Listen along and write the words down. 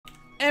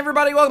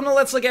Everybody, welcome to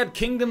Let's Look at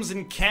Kingdoms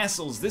and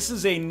Castles. This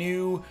is a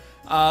new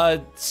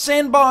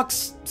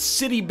sandbox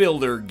city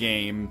builder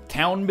game,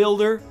 town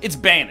builder. It's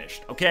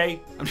banished,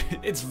 okay?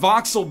 It's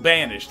voxel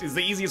banished is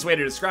the easiest way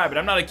to describe it.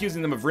 I'm not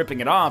accusing them of ripping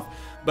it off,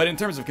 but in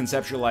terms of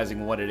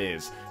conceptualizing what it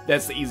is,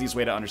 that's the easiest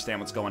way to understand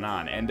what's going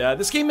on. And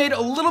this game made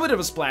a little bit of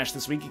a splash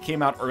this week. It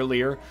came out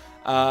earlier,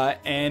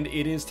 and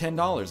it is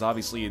 $10.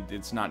 Obviously,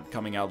 it's not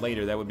coming out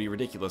later. That would be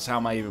ridiculous. How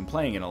am I even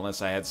playing it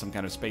unless I had some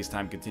kind of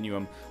space-time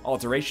continuum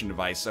alteration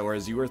device, or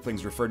as you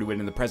Earthlings refer to it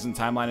in the present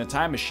timeline, a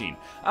time machine.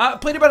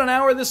 Played about an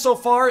hour of this so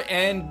far,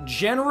 and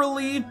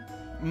generally,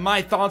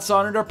 my thoughts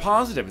on it are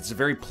positive. It's a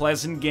very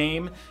pleasant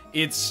game.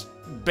 It's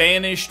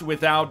banished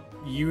without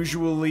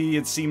usually,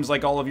 it seems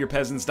like, all of your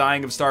peasants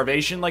dying of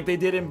starvation like they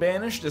did in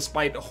Banished,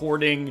 despite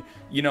hoarding,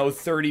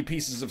 30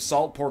 pieces of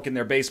salt pork in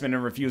their basement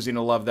and refusing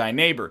to love thy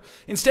neighbor.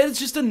 Instead, it's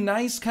just a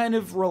nice kind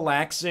of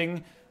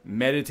relaxing,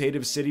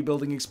 meditative city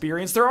building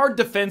experience. There are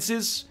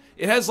defenses.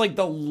 It has like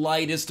the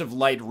lightest of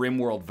light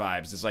RimWorld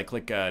vibes. As I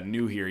click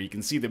new here, you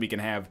can see that we can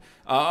have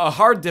a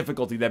hard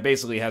difficulty that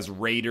basically has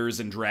raiders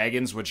and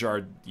dragons, which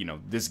are,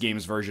 this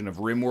game's version of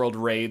RimWorld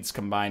raids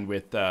combined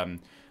with,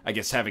 I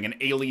guess, having an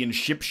alien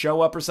ship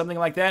show up or something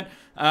like that.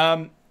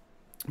 But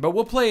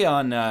we'll play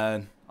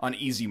on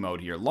easy mode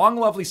here. Long,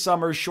 lovely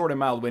summers, short and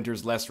mild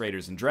winters, less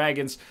raiders and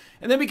dragons.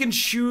 And then we can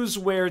choose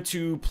where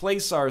to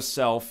place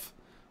ourselves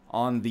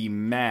on the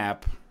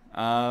map.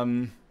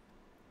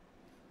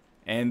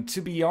 And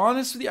to be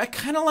honest with you, I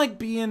kind of like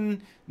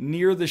being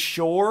near the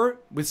shore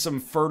with some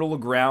fertile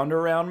ground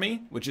around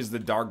me, which is the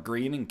dark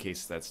green, in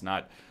case that's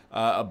not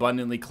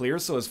abundantly clear.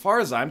 So as far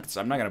as I'm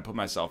concerned, I'm not going to put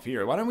myself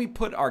here. Why don't we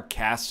put our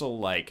castle,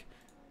 like,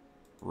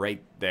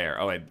 right there?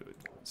 Oh,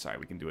 sorry,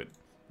 we can do it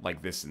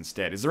like this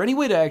instead. Is there any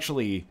way to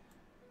actually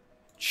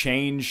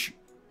change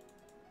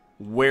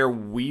where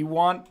we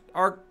want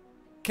our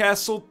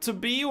castle to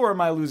be, or am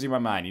I losing my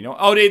mind?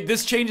 Oh,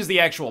 this changes the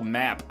actual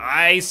map.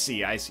 I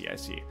see.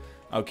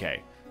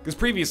 Okay, because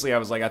previously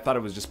I thought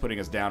it was just putting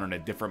us down in a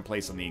different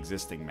place on the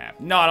existing map.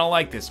 No, I don't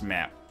like this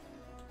map.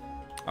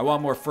 I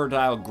want more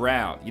fertile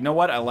ground. You know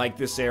what? I like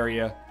this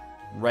area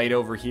right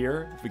over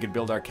here. If we could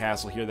build our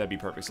castle here, that'd be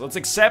perfect. So let's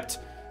accept,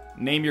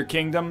 name your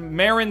kingdom.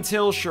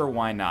 Marintil, sure,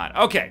 why not?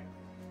 Okay.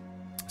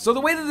 So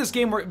the way that this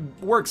game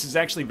works is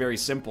actually very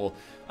simple.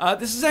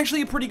 This is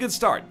actually a pretty good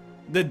start.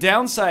 The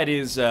downside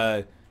is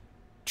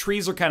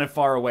trees are kind of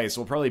far away, so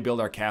we'll probably build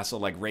our castle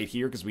like right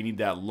here because we need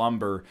that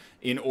lumber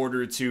in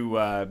order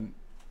to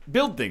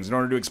build things, in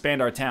order to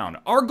expand our town.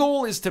 Our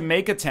goal is to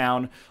make a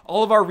town.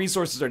 All of our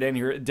resources are down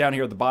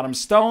here at the bottom.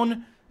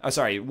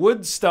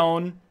 Wood,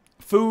 stone,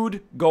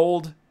 food,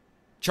 gold,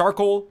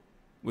 charcoal,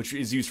 which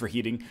is used for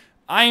heating,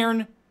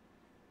 iron,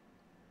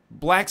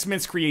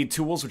 blacksmiths create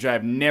tools, which I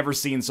have never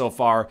seen so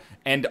far,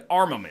 and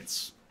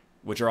armaments,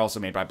 which are also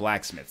made by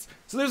blacksmiths.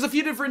 So there's a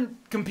few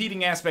different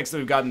competing aspects that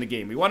we've got in the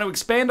game. We want to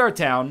expand our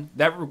town.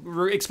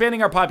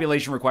 Expanding our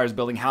population requires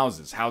building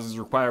houses. Houses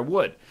require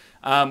wood.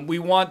 We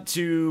want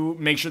to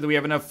make sure that we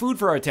have enough food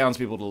for our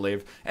townspeople to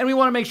live, and we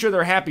want to make sure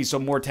they're happy so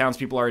more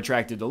townspeople are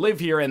attracted to live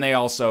here, and they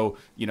also,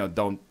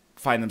 don't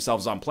find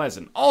themselves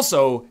unpleasant.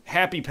 Also,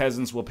 happy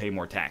peasants will pay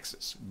more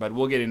taxes, but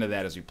we'll get into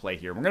that as we play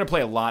here. We're going to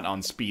play a lot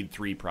on speed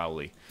 3,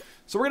 probably.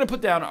 So we're going to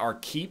put down our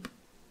keep.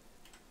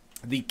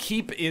 The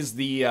keep is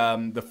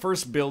the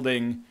first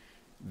building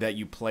that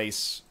you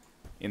place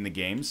in the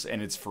games,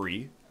 and it's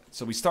free.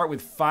 So we start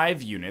with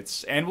 5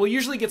 units, and we'll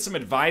usually get some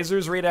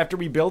advisors right after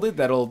we build it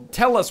that'll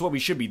tell us what we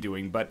should be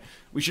doing, but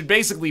we should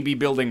basically be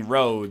building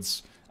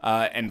roads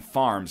and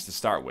farms to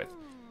start with.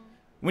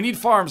 We need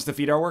farms to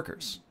feed our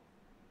workers.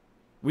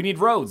 We need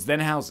roads, then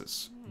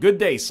houses. Good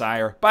day,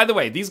 sire. By the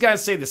way, these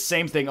guys say the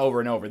same thing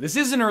over and over. This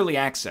is an early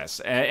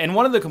access, and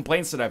one of the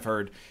complaints that I've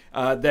heard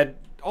that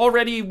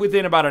already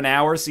within about an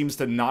hour seems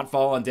to not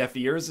fall on deaf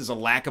ears is a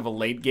lack of a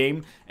late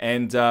game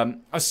and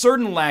a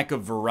certain lack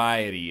of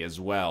variety as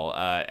well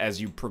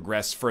as you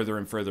progress further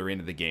and further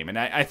into the game. And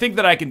I think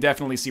that I can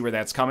definitely see where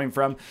that's coming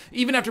from.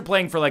 Even after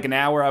playing for like an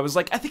hour, I was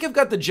like, I think I've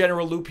got the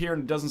general loop here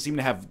and it doesn't seem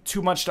to have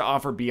too much to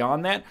offer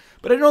beyond that.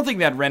 But I don't think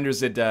that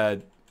renders it,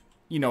 an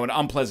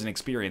unpleasant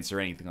experience or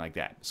anything like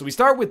that. So we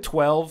start with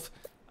 12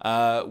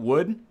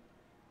 wood.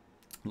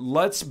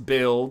 Let's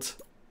build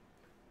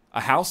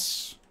a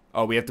house.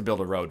 Oh, we have to build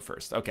a road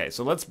first. Okay,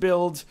 so let's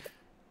build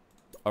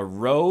a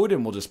road,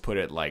 and we'll just put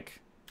it,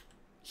 like,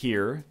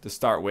 here to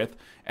start with.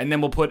 And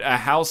then we'll put a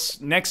house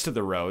next to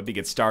the road to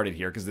get started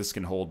here, because this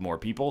can hold more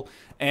people.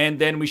 And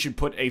then we should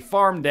put a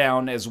farm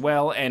down as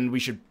well, and we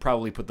should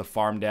probably put the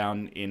farm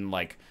down in,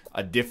 like,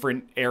 a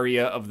different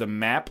area of the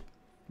map.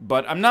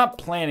 But I'm not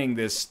planning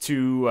this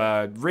too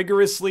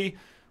rigorously,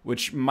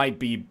 which might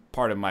be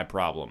part of my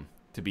problem,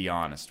 to be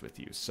honest with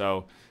you.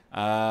 So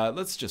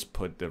let's just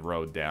put the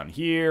road down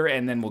here,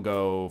 and then we'll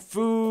go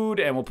food,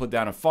 and we'll put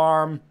down a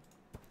farm.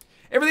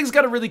 Everything's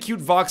got a really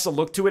cute voxel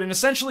look to it, and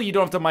essentially you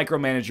don't have to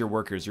micromanage your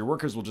workers. Your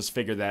workers will just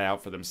figure that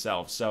out for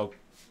themselves. So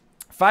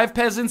 5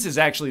 peasants is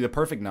actually the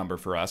perfect number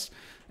for us,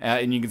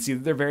 and you can see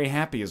that they're very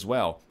happy as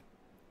well.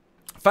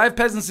 5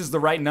 peasants is the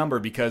right number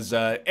because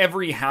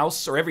every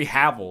house, or every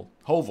hovel,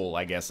 hovel,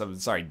 I guess. I'm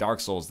sorry, Dark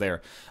Souls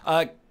there.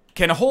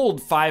 Can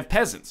hold 5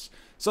 peasants.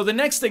 So the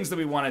next things that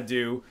we want to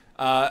do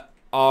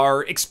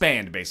are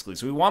expand, basically.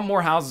 So we want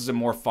more houses and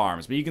more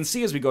farms. But you can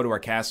see as we go to our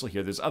castle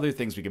here, there's other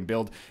things we can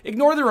build.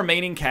 Ignore the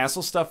remaining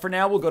castle stuff for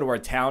now. We'll go to our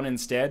town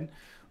instead.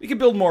 We can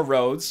build more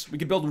roads. We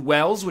can build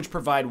wells, which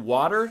provide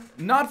water,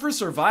 not for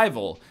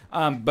survival,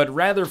 but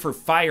rather for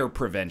fire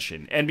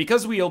prevention. And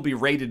because we'll be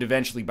raided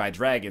eventually by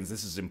dragons,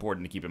 this is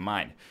important to keep in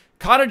mind.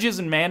 Cottages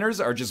and manors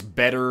are just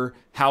better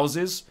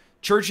houses.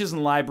 Churches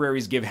and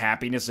libraries give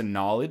happiness and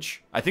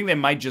knowledge. I think they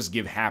might just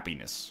give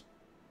happiness.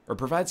 Or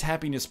provides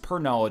happiness per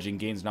knowledge and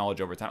gains knowledge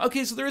over time.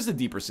 Okay, so there is a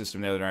deeper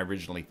system there than I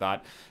originally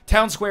thought.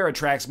 Town square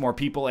attracts more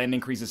people and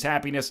increases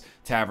happiness.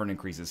 Tavern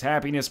increases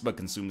happiness but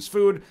consumes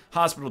food.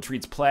 Hospital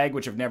treats plague,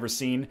 which I've never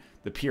seen.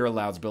 The pier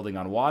allows building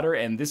on water.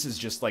 And this is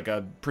just like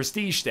a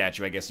prestige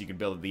statue, I guess you could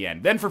build at the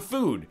end. Then for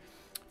food.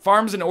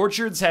 Farms and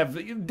orchards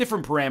have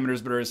different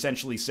parameters, but are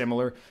essentially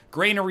similar.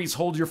 Granaries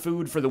hold your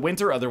food for the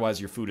winter, otherwise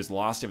your food is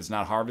lost if it's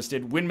not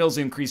harvested. Windmills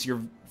increase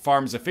your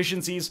farm's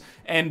efficiencies,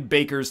 and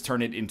bakers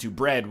turn it into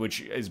bread, which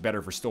is better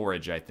for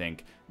storage, I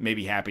think.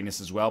 Maybe happiness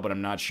as well, but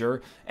I'm not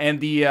sure. And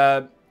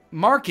the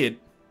market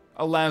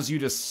allows you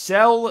to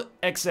sell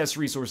excess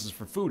resources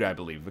for food, I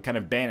believe, a kind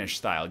of banish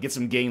style. Get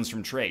some gains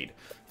from trade.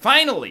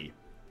 Finally!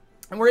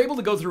 And we're able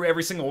to go through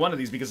every single one of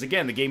these because,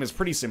 again, the game is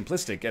pretty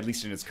simplistic, at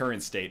least in its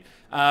current state.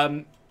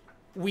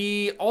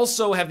 We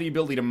also have the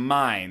ability to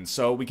mine,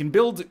 so we can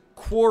build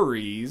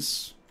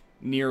quarries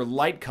near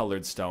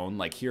light-colored stone,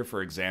 like here,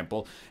 for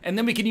example, and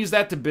then we can use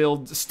that to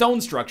build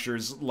stone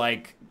structures,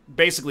 like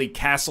basically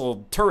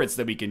castle turrets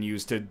that we can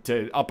use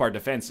to up our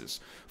defenses.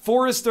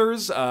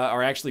 Foresters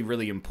are actually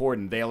really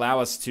important. They allow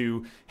us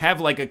to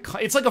have like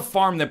it's like a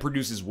farm that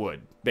produces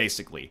wood,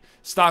 basically.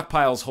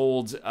 Stockpiles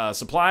hold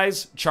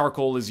supplies.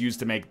 Charcoal is used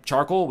to make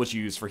charcoal, which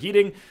you use for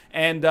heating.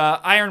 And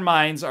iron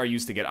mines are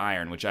used to get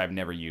iron, which I've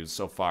never used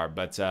so far.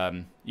 But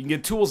you can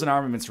get tools and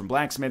armaments from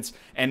blacksmiths,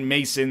 and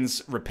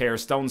masons repair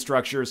stone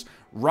structures.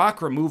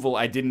 Rock removal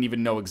I didn't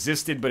even know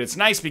existed, but it's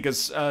nice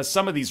because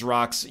some of these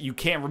rocks you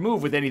can't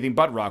remove with anything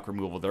but rock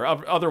removal. They're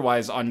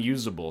otherwise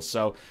unusable,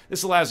 so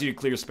this allows you to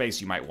clear space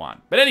you might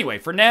want. But anyway,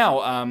 for now,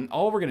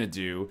 all we're going to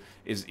do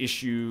is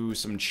issue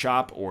some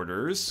chop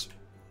orders,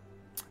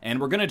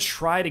 and we're going to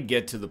try to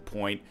get to the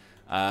point,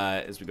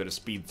 as we go to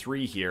speed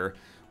 3 here,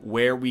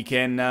 where we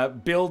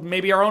can build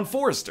maybe our own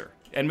forester.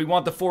 And we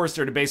want the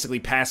forester to basically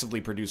passively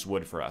produce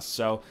wood for us.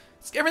 So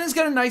everything's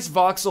got a nice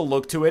voxel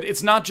look to it.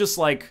 It's not just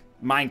like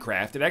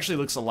Minecraft. It actually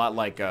looks a lot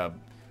like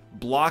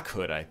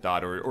Blockhood, I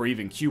thought, or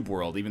even Cube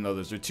World, even though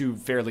those are two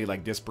fairly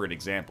like disparate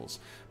examples.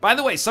 By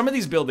the way, some of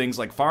these buildings,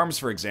 like farms,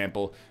 for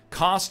example,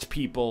 cost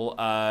people,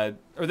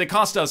 or they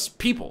cost us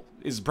people,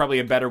 is probably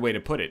a better way to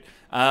put it.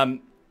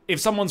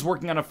 If someone's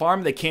working on a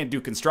farm, they can't do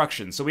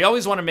construction. So we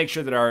always want to make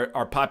sure that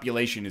our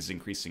population is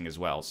increasing as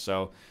well.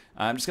 So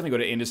I'm just going to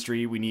go to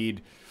industry. We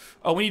need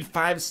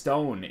 5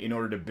 stone in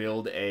order to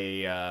build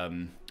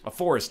a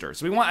forester.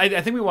 So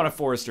I think we want a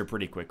forester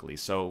pretty quickly.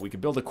 So we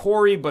could build a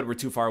quarry, but we're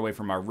too far away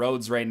from our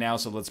roads right now.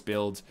 So let's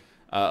build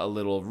a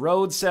little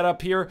road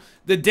setup here.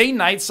 The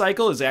day-night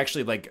cycle is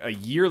actually like a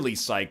yearly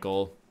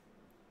cycle,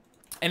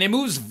 and it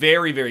moves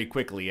very, very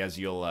quickly, as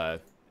you'll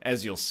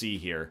see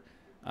here.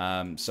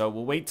 So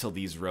we'll wait till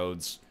these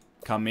roads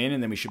come in,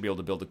 and then we should be able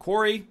to build a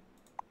quarry.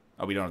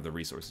 Oh, we don't have the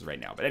resources right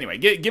now. But anyway,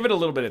 give it a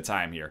little bit of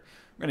time here.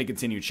 We're going to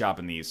continue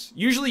chopping these.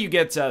 Usually you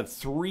get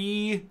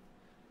 2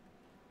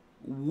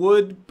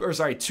 wood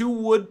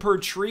per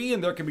tree,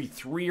 and there can be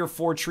 3 or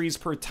 4 trees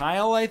per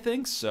tile, I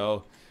think.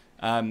 So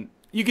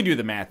you can do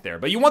the math there.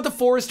 But you want the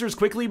foresters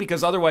quickly,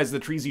 because otherwise the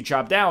trees you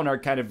chop down are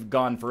kind of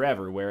gone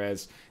forever.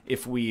 Whereas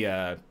if we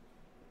get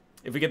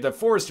the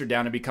forester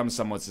down, it becomes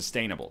somewhat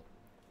sustainable.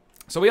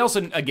 So we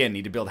also, again,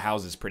 need to build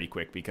houses pretty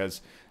quick,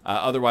 because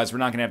otherwise we're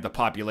not going to have the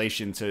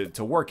population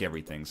to work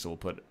everything. So we'll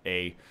put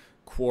a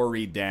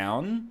quarry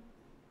down.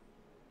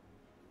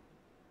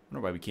 I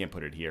wonder why we can't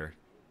put it here.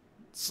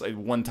 It's like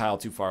 1 tile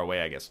too far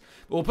away, I guess.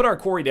 But we'll put our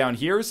quarry down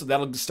here, so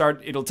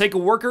it'll take a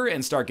worker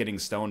and start getting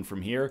stone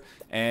from here.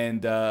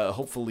 And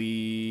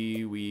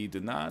hopefully we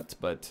did not,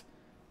 but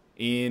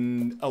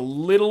in a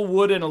little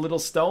wood and a little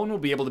stone, we'll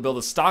be able to build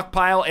a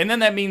stockpile. And then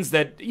that means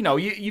that, you know,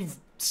 you've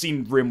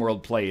seen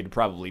RimWorld played,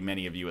 probably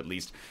many of you at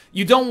least.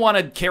 You don't want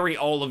to carry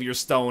all of your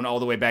stone all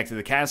the way back to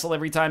the castle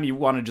every time. You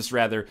want to just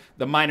rather,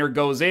 the miner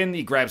goes in,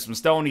 he grabs some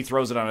stone, he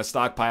throws it on a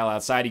stockpile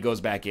outside, he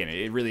goes back in.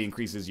 It really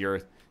increases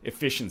your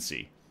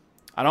efficiency.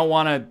 I don't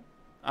want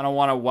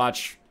to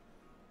watch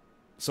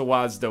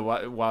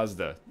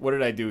Wazda. What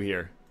did I do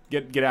here?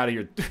 Get out of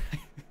here.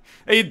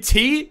 Hey,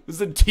 T?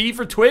 Was it T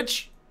for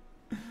Twitch?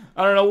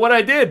 I don't know what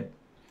I did.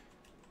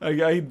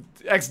 I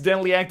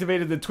accidentally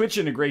activated the Twitch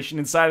integration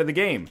inside of the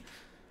game.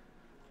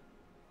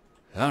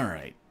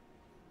 Alright.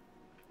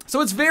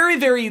 So it's very,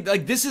 very,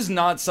 like, this is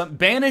not some,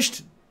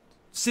 Banished,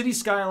 City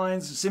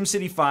Skylines,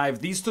 SimCity 5,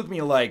 these took me,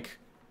 like,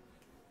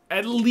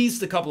 at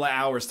least a couple of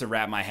hours to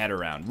wrap my head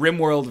around.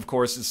 RimWorld, of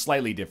course, is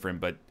slightly different,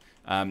 but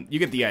you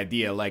get the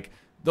idea. Like,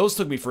 Those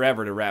took me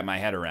forever to wrap my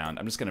head around.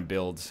 I'm just going to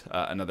build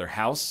another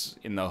house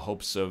in the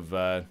hopes of...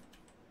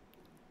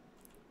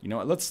 you know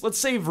what? Let's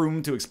save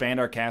room to expand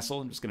our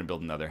castle. I'm just going to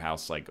build another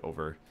house, like,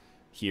 over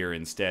here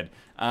instead.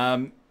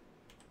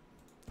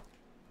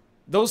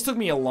 Those took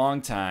me a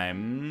long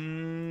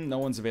time. No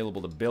one's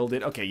available to build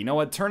it. Okay, you know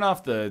what? Turn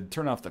off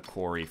the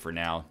quarry for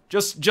now.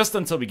 Just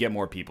until we get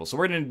more people. So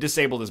we're going to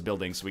disable this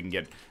building so we can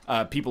get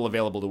people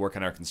available to work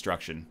on our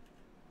construction.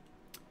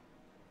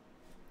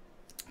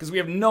 Because we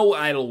have no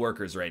idle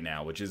workers right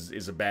now, which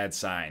is a bad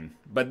sign.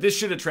 But this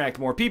should attract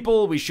more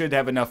people. We should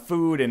have enough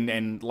food,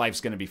 and life's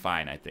going to be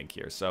fine, I think,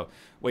 here. So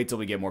wait till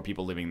we get more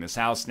people living in this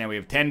house. Now we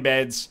have 10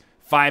 beds,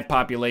 5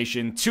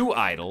 population, 2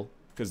 idle,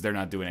 because they're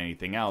not doing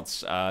anything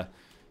else.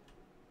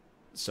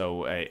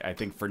 So I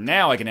think for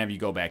now I can have you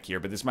go back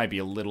here, but this might be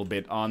a little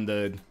bit on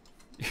the...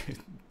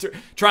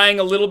 trying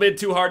a little bit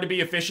too hard to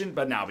be efficient,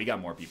 but now we got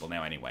more people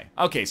now anyway.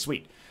 Okay,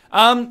 sweet.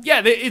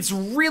 Yeah, it's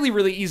really,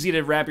 really easy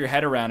to wrap your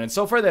head around, and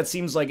so far that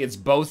seems like it's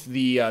both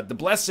the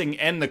blessing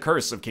and the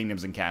curse of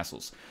kingdoms and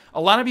castles.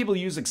 A lot of people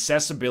use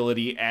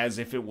accessibility as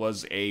if it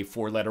was a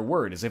 4-letter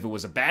word, as if it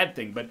was a bad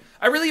thing, but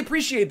I really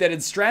appreciate that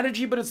it's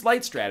strategy, but it's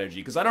light strategy,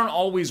 because I don't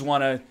always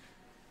want to...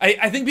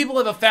 I think people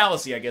have a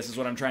fallacy, I guess is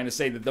what I'm trying to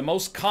say, that the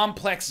most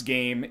complex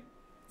game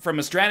from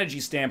a strategy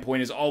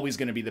standpoint is always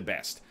going to be the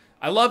best.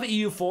 I love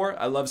EU4,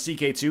 I love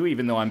CK2,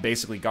 even though I'm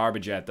basically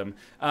garbage at them.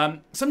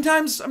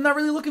 Sometimes I'm not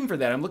really looking for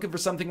that. I'm looking for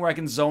something where I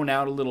can zone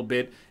out a little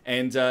bit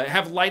and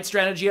have light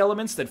strategy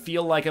elements that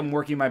feel like I'm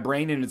working my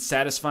brain and it's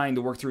satisfying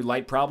to work through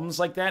light problems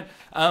like that.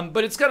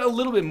 But it's got a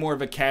little bit more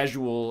of a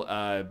casual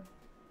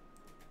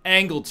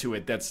angle to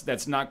it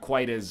that's not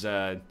quite as...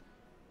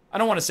 I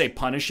don't want to say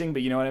punishing,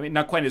 but you know what I mean?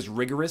 Not quite as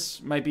rigorous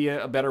might be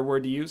a better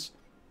word to use.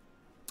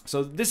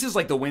 So this is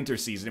like the winter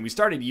season, and we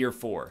started year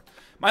 4.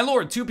 My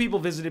lord, 2 people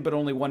visited, but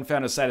only 1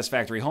 found a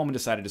satisfactory home and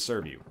decided to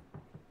serve you.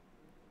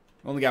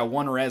 Only got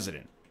 1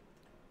 resident.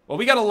 Well,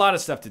 we got a lot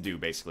of stuff to do,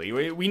 basically.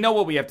 We know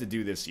what we have to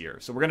do this year.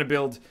 So we're going to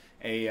build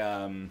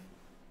a...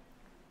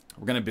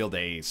 We're going to build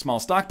a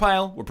small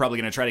stockpile. We're probably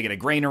going to try to get a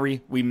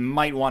granary. We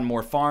might want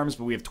more farms,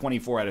 but we have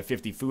 24 out of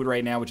 50 food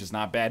right now, which is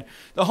not bad.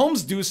 The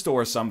homes do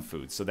store some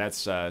food, so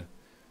that's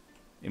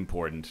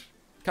important.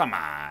 Come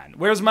on.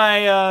 Where's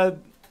my... I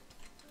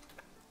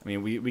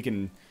mean, we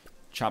can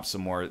chop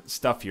some more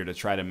stuff here to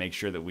try to make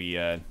sure that we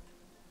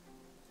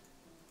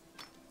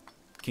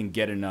can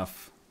get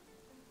enough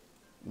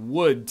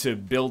wood to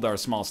build our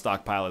small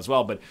stockpile as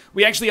well. But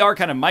we actually are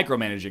kind of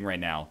micromanaging right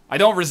now. I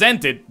don't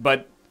resent it,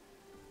 but...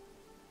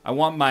 I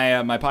want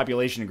my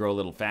population to grow a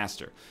little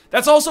faster.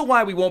 That's also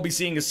why we won't be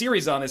seeing a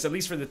series on this, at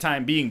least for the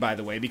time being, by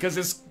the way, because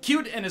as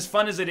cute and as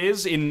fun as it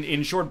is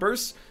in short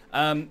bursts,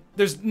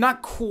 there's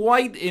not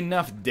quite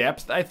enough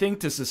depth, I think,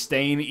 to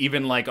sustain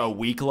even like a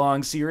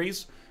week-long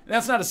series. And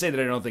that's not to say that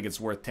I don't think it's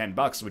worth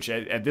 $10, which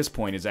at this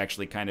point is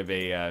actually kind of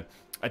a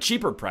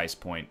cheaper price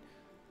point,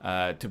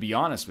 to be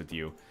honest with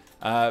you.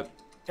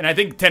 And I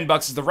think $10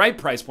 is the right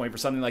price point for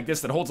something like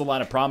this that holds a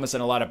lot of promise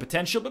and a lot of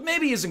potential, but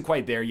maybe isn't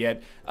quite there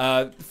yet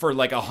for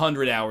like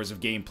 100 hours of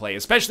gameplay.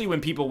 Especially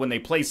when they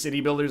play city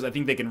builders, I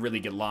think they can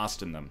really get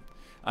lost in them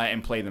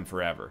and play them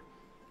forever.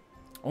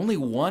 Only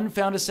 1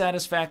 found a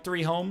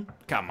satisfactory home?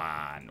 Come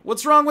on.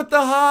 What's wrong with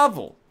the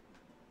hovel?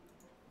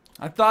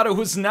 I thought it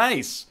was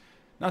nice.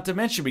 Not to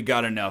mention we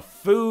got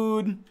enough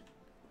food.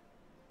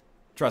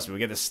 Trust me, we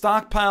get the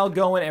stockpile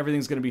going,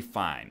 everything's going to be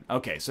fine.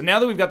 Okay, so now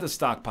that we've got the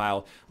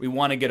stockpile, we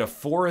want to get a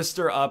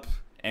forester up,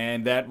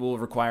 and that will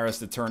require us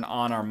to turn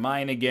on our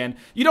mine again.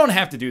 You don't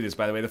have to do this,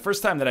 by the way. The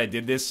first time that I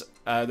did this,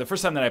 the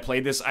first time that I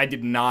played this, I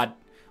did not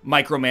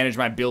micromanage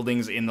my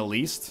buildings in the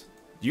least.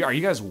 Are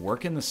you guys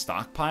working the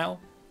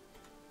stockpile?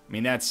 I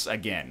mean, that's,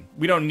 again,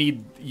 we don't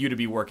need you to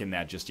be working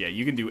that just yet.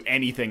 You can do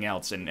anything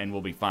else, and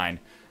we'll be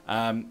fine.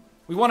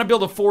 We want to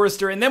build a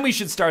forester, and then we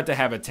should start to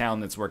have a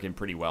town that's working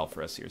pretty well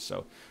for us here.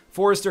 So,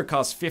 forester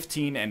costs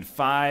 15 and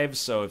 5,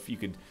 so if you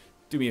could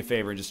do me a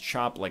favor and just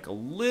chop like a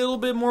little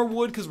bit more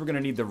wood, because we're going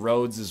to need the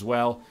roads as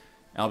well,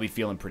 I'll be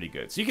feeling pretty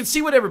good. So you can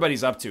see what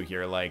everybody's up to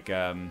here. Like,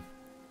 you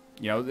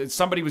know,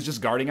 somebody was just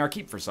guarding our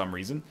keep for some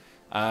reason.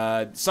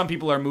 Some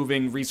people are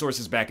moving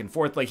resources back and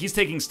forth. Like, he's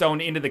taking stone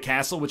into the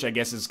castle, which I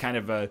guess is kind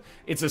of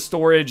it's a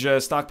storage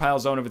stockpile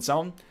zone of its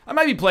own. I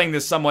might be playing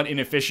this somewhat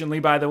inefficiently,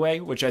 by the way,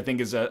 which I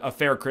think is a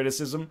fair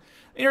criticism.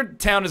 Your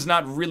town has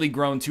not really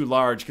grown too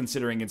large,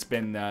 considering it's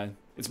been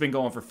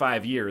going for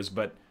 5 years,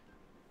 but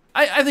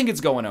I think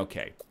it's going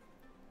okay.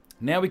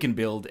 Now we can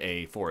build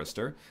a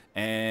forester,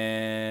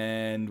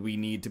 and we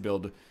need to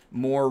build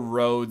more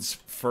roads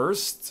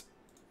first.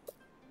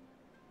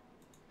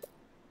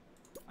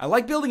 I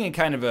like building in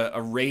kind of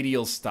a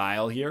radial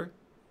style here,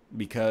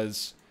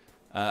 because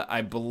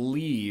I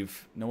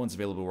believe no one's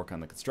available to work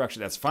on the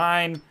construction. That's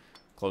fine.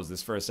 Close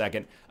this for a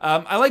second.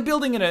 I like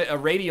building in a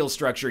radial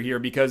structure here,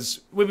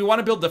 because when we want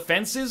to build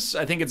defenses,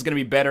 I think it's going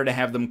to be better to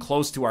have them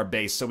close to our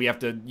base, so we have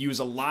to use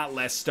a lot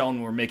less stone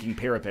when we're making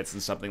parapets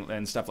and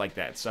stuff like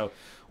that. So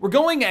we're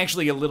going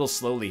actually a little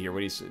slowly here.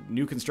 What do you say?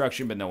 New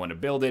construction, but no one to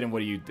build it, and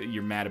what are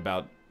you're mad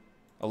about?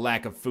 A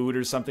lack of food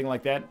or something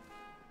like that?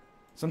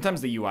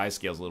 Sometimes the UI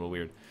scale's a little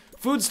weird.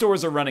 Food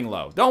stores are running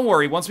low. Don't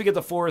worry, once we get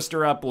the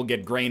forester up, we'll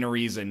get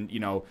granaries and, you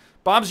know,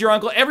 Bob's your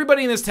uncle.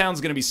 Everybody in this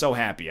town's gonna be so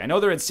happy. I know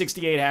they're at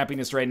 68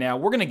 happiness right now.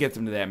 We're gonna get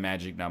them to that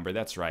magic number,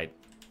 that's right.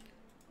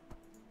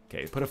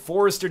 Okay, put a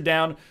forester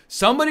down.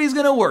 Somebody's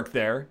gonna work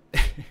there.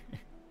 Are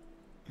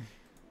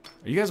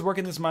you guys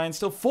working this mine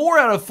still? 4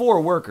 out of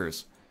 4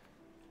 workers.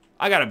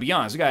 I gotta be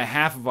honest, we got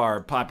half of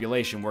our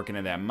population working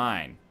in that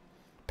mine.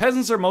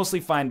 Peasants are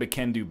mostly fine, but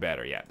can do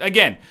better, yeah.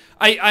 Again,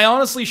 I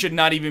honestly should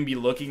not even be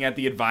looking at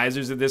the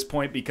advisors at this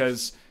point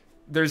because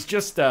there's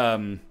just,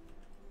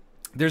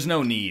 there's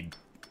no need,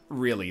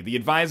 really. The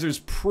advisors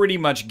pretty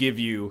much give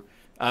you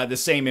the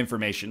same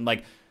information.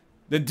 Like,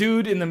 the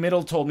dude in the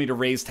middle told me to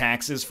raise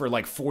taxes for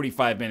like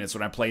 45 minutes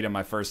when I played in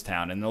my first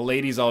town, and the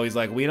lady's always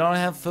like, we don't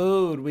have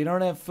food, we don't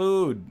have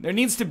food. There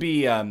needs to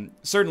be,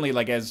 certainly,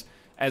 like, as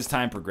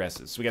time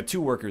progresses. So we got 2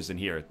 workers in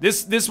here.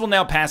 This will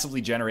now passively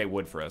generate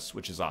wood for us,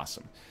 which is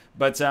awesome.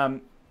 But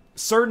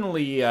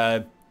certainly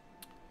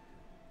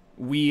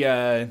we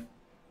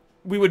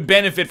would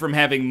benefit from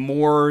having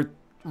more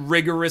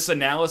rigorous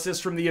analysis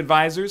from the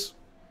advisors.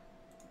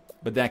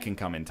 But that can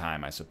come in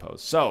time, I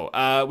suppose.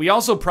 So we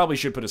also probably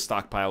should put a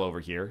stockpile over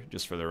here,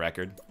 just for the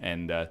record.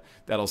 And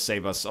that'll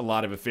save us a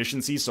lot of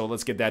efficiency. So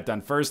let's get that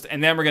done first.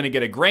 And then we're going to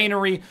get a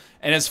granary.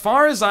 And as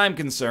far as I'm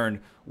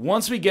concerned,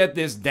 once we get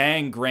this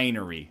dang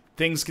granary,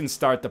 things can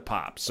start to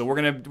pop. So we're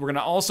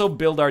gonna also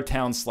build our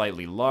town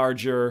slightly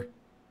larger.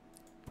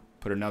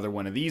 Put another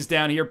one of these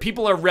down here.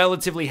 People are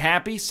relatively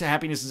happy. So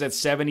happiness is at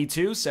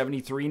 72,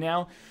 73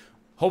 now.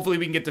 Hopefully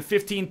we can get to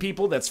 15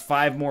 people. That's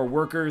 5 more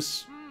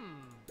workers.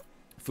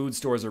 Food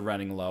stores are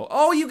running low.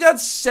 Oh, you got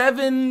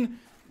 7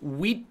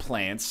 wheat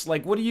plants.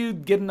 Like, what are you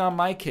getting on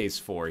my case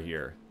for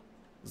here?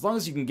 As long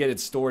as you can get it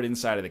stored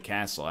inside of the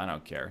castle, I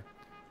don't care.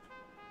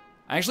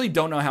 I actually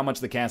don't know how much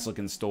the castle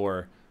can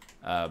store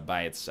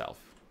by itself.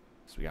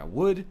 So we got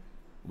wood,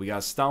 we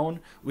got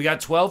stone, we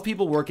got 12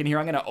 people working here.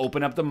 I'm gonna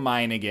open up the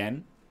mine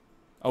again.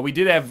 Oh, we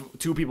did have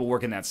 2 people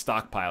working that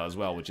stockpile as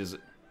well, which is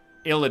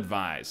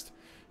ill-advised.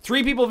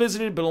 3 people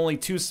visited, but only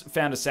 2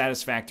 found a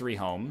satisfactory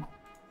home.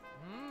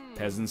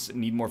 Peasants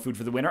need more food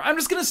for the winter. I'm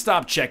just gonna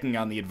stop checking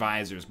on the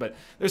advisors, but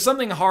there's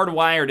something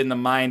hardwired in the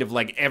mind of,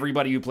 like,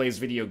 everybody who plays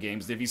video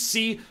games. If you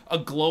see a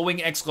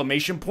glowing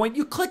exclamation point,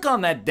 you click on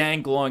that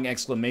dang glowing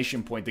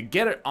exclamation point to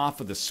get it off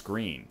of the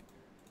screen.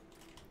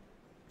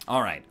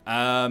 Alright,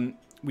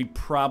 we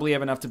probably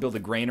have enough to build a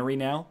granary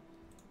now.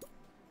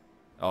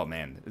 Oh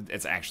man,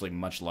 it's actually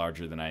much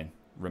larger than I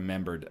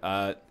remembered.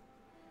 To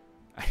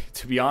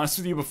be honest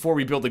with you, before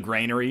we build a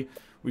granary,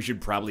 we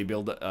should probably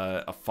build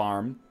a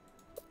farm.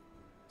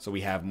 So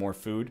we have more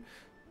food.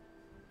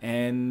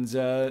 And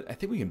I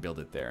think we can build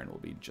it there and we'll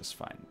be just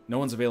fine. No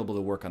one's available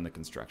to work on the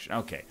construction.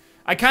 Okay.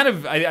 I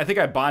think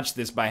I botched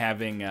this by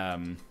having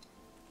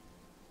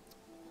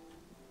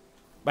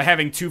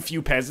too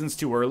few peasants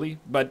too early.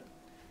 But,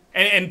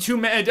 I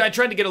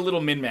tried to get a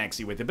little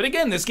min-maxy with it. But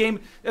again, this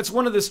game, that's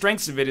one of the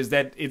strengths of it is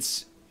that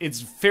it's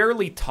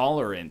fairly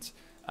tolerant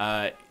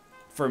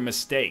for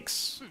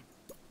mistakes.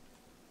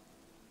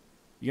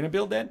 You gonna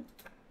build that?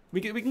 We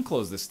can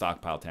close this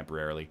stockpile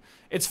temporarily.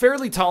 It's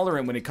fairly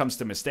tolerant when it comes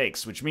to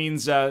mistakes, which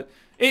means it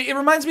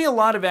reminds me a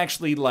lot of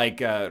actually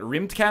like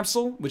Rimmed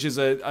Capsule, which is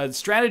a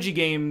strategy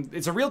game.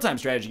 It's a real-time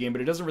strategy game,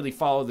 but it doesn't really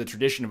follow the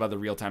tradition of other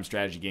real-time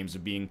strategy games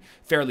of being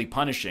fairly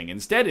punishing.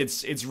 Instead,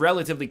 it's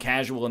relatively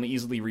casual and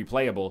easily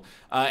replayable.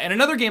 And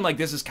another game like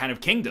this is kind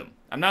of Kingdom.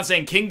 I'm not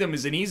saying Kingdom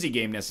is an easy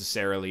game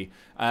necessarily,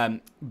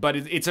 but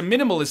it's a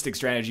minimalistic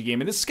strategy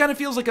game, and this kind of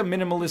feels like a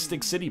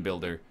minimalistic city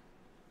builder.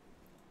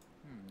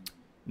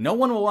 No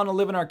one will want to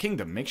live in our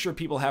kingdom. Make sure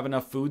people have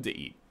enough food to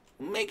eat.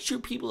 Make sure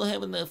people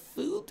have enough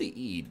food to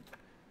eat.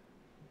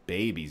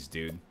 Babies,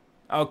 dude.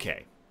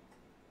 Okay.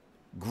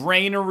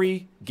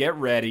 Granary, get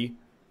ready.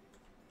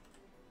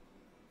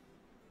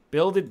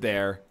 Build it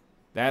there.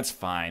 That's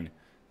fine.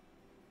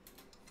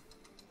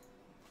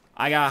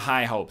 I got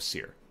high hopes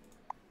here.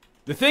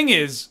 The thing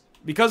is,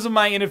 because of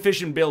my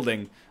inefficient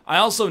building, I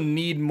also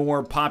need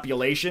more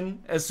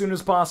population as soon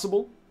as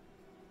possible.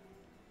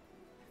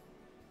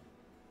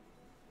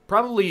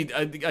 Probably,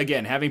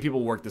 again, having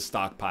people work the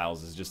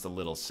stockpiles is just a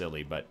little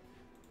silly, but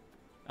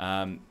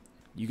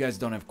you guys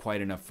don't have quite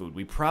enough food.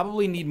 We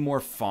probably need more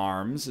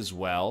farms as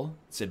well.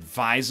 It's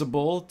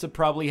advisable to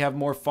probably have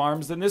more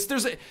farms than this.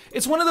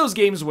 It's one of those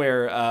games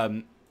where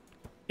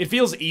it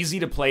feels easy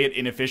to play it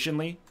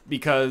inefficiently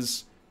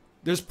because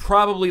there's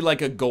probably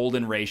like a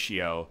golden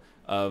ratio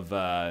of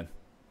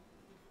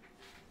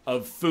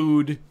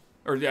food,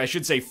 or I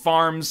should say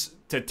farms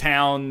to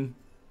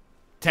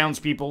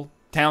townspeople.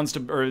 Farms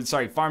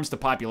to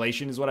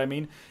population is what I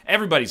mean.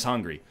 Everybody's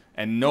hungry,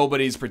 and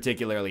nobody's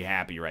particularly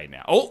happy right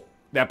now. Oh,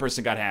 that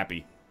person got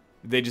happy.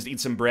 Did they just eat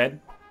some bread?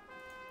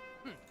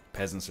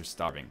 Peasants are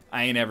starving.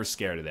 I ain't ever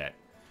scared of that.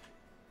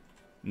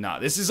 Nah,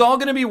 this is all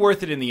gonna be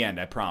worth it in the end,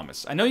 I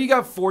promise. I know you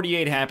got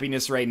 48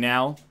 happiness right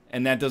now,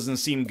 and that doesn't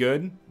seem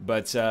good,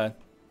 but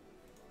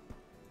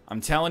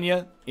I'm telling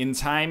you, in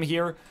time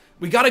here,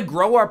 we gotta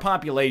grow our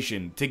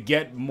population to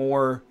get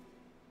more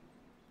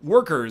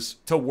workers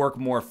to work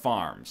more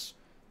farms,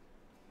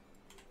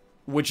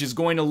 which is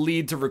going to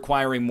lead to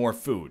requiring more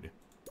food.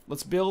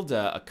 Let's build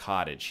a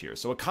cottage here.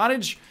 So a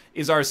cottage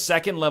is our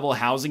second level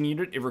housing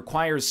unit. It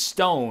requires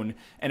stone,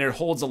 and it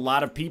holds a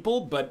lot of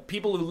people, but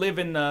people who live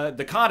in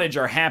the cottage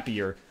are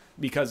happier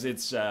because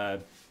it's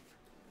a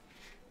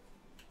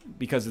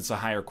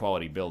higher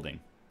quality building.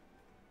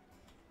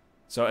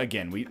 So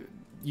again,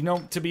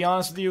 to be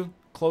honest with you,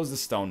 close the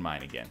stone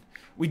mine again.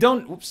 We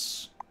don't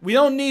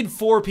need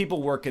 4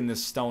 people working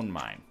this stone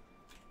mine.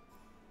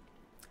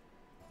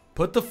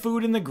 Put the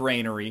food in the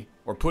granary,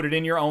 or put it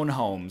in your own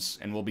homes,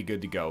 and we'll be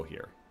good to go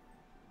here.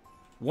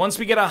 Once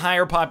we get a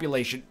higher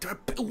population,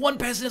 1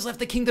 peasant has left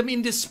the kingdom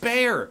in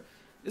despair.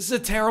 This is a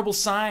terrible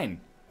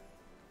sign.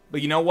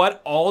 But you know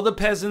what? All the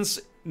peasants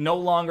no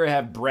longer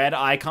have bread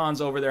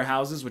icons over their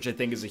houses, which I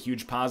think is a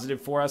huge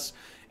positive for us.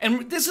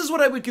 And this is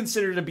what I would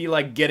consider to be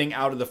like getting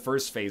out of the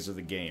first phase of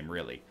the game,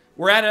 really.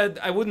 We're at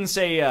I wouldn't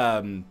say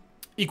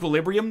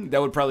equilibrium.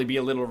 That would probably be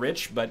a little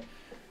rich, but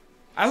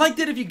I like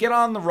that if you get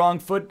on the wrong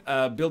foot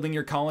building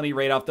your colony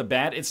right off the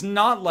bat, it's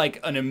not like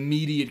an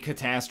immediate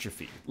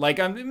catastrophe. Like,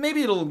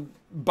 maybe it'll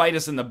bite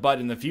us in the butt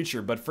in the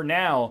future, but for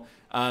now,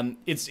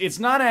 it's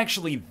not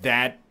actually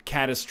that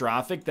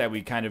catastrophic that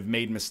we kind of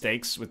made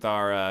mistakes with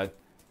our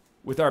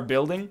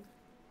building.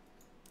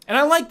 And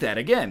I like that,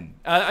 again.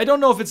 I don't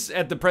know if it's,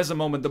 at the present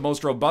moment, the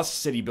most robust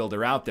city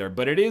builder out there,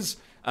 but it is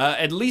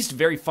at least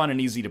very fun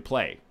and easy to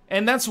play.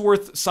 And that's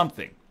worth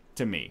something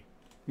to me.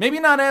 Maybe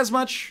not as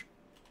much,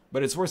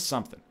 but it's worth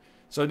something.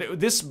 So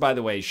this, by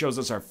the way, shows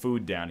us our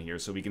food down here,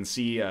 so we can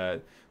see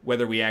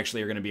whether we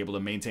actually are going to be able to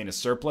maintain a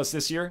surplus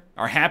this year.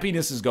 Our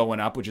happiness is going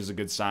up, which is a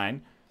good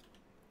sign.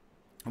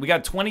 We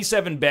got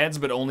 27 beds,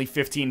 but only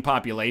 15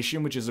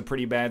 population, which is a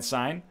pretty bad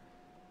sign.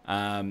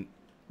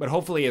 But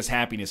hopefully as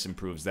happiness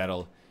improves,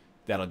 that'll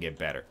get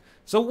better.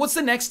 So what's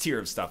the next tier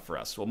of stuff for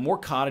us? Well, more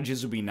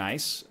cottages would be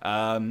nice.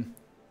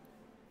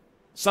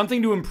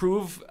 Something to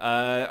improve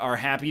our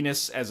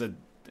happiness as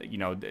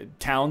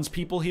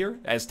townspeople here,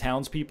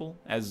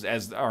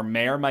 as our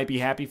mayor might be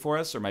happy for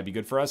us or might be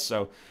good for us.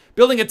 So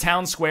building a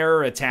town square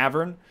or a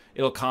tavern,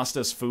 it'll cost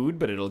us food,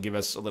 but it'll give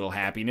us a little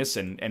happiness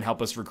and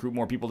help us recruit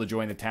more people to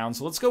join the town.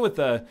 So let's go with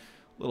the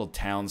little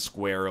town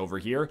square over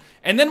here.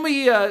 And then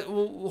we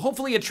will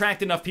hopefully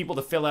attract enough people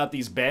to fill out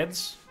these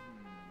beds.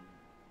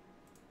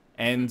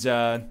 And,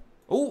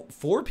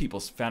 4 people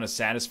found a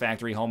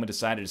satisfactory home and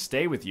decided to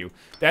stay with you.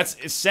 That's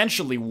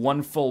essentially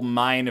 1 full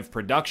mine of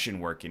production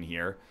work in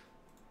here.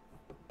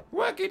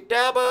 Working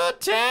double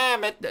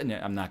time. No,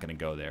 I'm not going to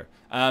go there.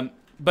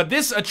 But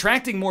this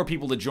attracting more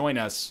people to join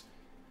us,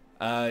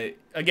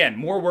 again,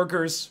 more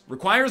workers,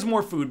 requires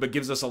more food, but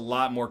gives us a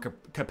lot more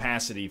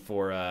capacity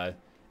for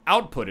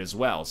output as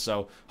well.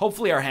 So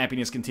hopefully our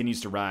happiness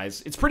continues to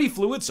rise. It's pretty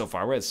fluid so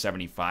far. We're at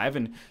 75,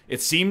 and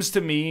it seems to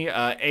me,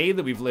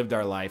 that we've lived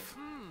our life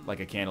like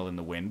a candle in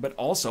the wind, but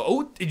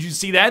also, did you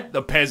see that?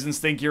 The peasants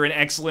think you're an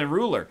excellent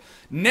ruler.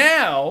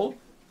 Now,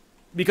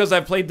 because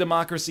I've played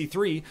Democracy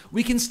 3,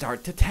 we can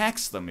start to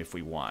tax them if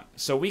we want.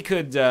 So we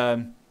could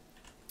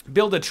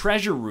build a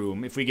treasure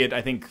room if we get,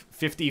 I think,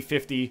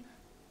 50-50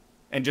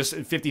 and just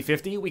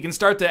 50-50. We can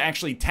start to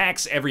actually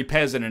tax every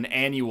peasant an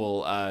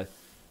annual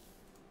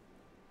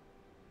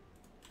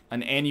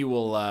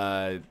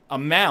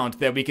amount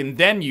that we can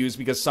then use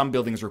because some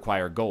buildings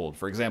require gold.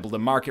 For example, the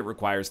market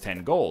requires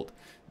 10 gold.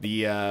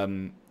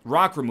 The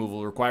rock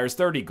removal requires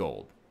 30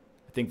 gold.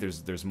 I think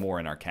there's more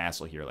in our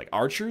castle here. Like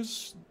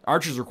archers?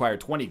 Archers require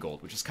 20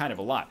 gold, which is kind of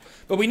a lot.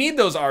 But we need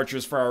those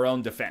archers for our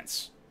own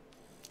defense.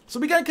 So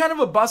we got kind of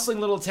a bustling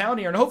little town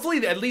here, and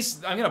hopefully, at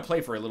least, I'm going to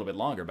play for a little bit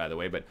longer, by the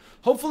way, but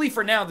hopefully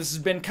for now, this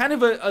has been kind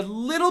of a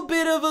little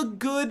bit of a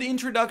good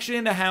introduction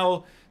into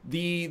how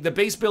the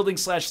base building /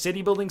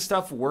 city building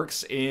stuff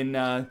works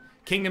in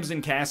kingdoms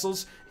and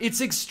castles.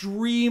 It's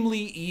extremely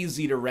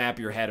easy to wrap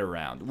your head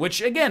around,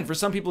 which, again, for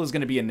some people is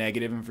going to be a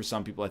negative, and for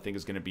some people I think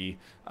is going to be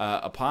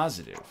a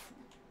positive.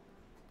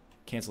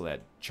 Cancel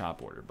that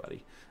chop order,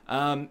 buddy.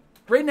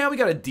 Right now we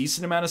got a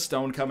decent amount of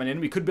stone coming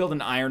in. We could build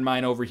an iron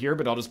mine over here,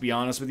 but I'll just be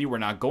honest with you, we're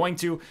not going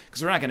to,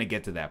 because we're not going to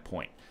get to that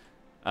point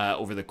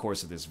over the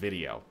course of this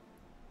video.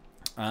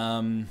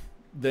 The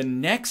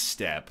next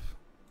step,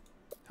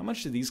 how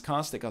much do these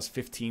cost? They cost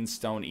 15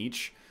 stone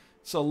each.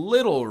 It's a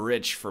little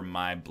rich for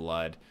my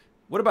blood.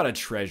 What about a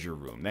treasure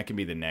room? That can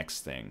be the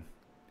next thing.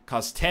 It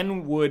costs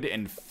 10 wood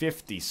and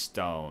 50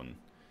 stone.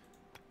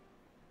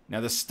 Now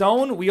the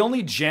stone, we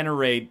only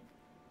generate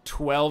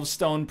 12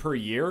 stone per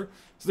year.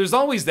 So there's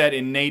always that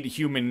innate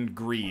human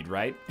greed,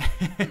 right?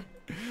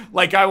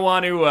 Like I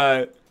want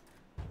to,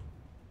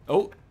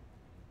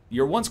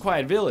 your once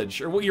quiet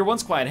village, or your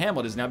once quiet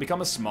hamlet has now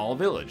become a small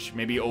village.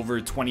 Maybe over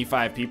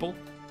 25 people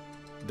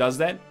does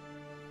that.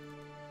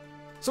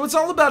 So it's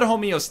all about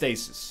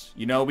homeostasis.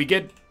 You know, we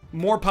get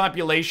more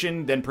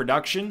population than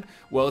production.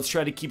 Well, let's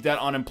try to keep that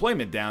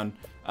unemployment down.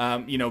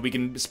 You know, we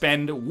can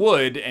spend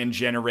wood and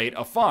generate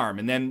a farm.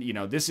 And then, you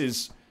know, this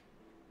is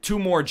 2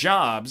 more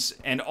jobs,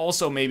 and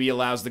also maybe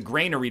allows the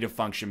granary to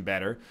function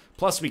better.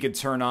 Plus, we could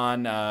turn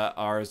on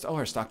our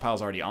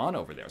stockpile's already on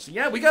over there. So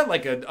yeah, we got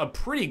like a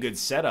pretty good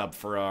setup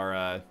for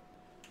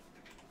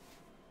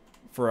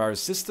our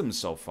system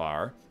so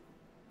far.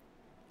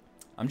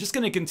 I'm just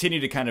gonna continue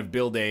to kind of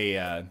build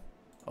a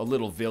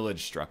little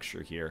village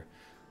structure here,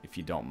 if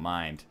you don't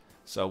mind.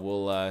 So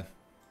we'll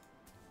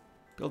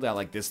build out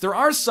like this. There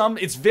are some,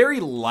 it's very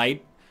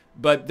light,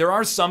 but there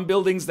are some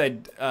buildings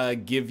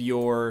that give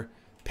your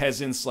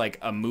peasants like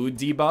a mood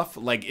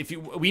debuff. Like if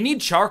we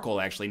need charcoal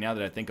actually, now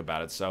that I think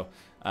about it. So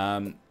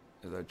the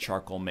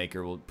charcoal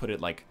maker, will put it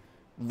like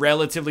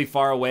relatively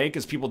far away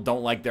because people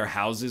don't like their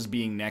houses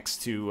being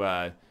next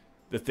to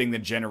the thing that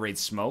generates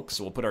smoke.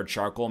 So we'll put our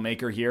charcoal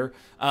maker here.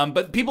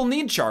 But people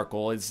need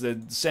charcoal. It's the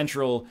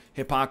central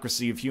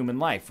hypocrisy of human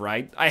life,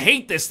 right? I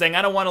hate this thing.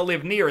 I don't want to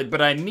live near it,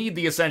 but I need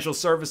the essential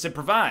service it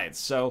provides.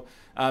 So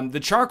the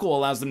charcoal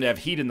allows them to have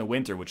heat in the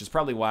winter, which is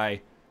probably why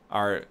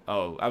I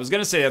was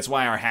going to say that's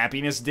why our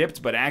happiness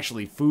dipped, but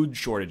actually food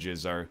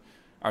shortages are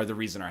the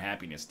reason our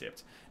happiness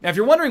dipped. Now, if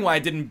you're wondering why I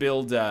didn't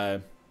build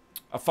a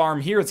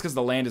farm here, it's because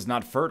the land is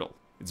not fertile.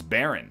 It's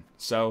barren.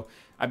 So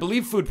I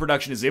believe food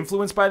production is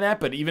influenced by that,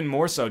 but even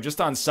more so,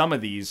 just on some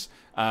of these,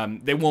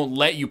 they won't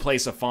let you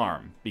place a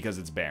farm because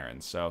it's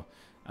barren. So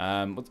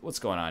what's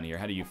going on here?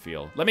 How do you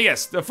feel? Let me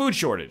guess. The food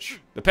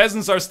shortage. The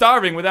peasants are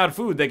starving. Without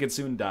food, they could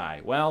soon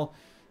die. Well,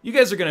 you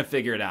guys are going to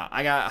figure it out.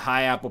 I got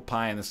high apple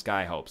pie in the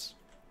sky hopes.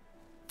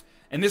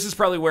 And this is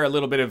probably where a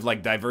little bit of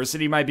like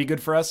diversity might be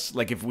good for us.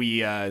 Like if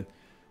we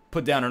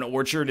put down an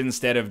orchard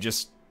instead of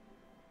just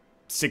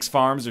 6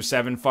 farms or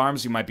 7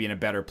 farms, we might be in a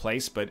better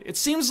place. But it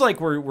seems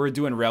like we're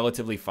doing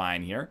relatively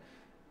fine here.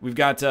 We've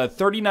got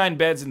 39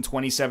 beds and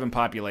 27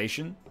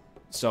 population.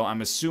 So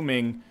I'm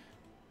assuming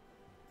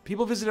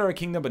people visited our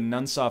kingdom, but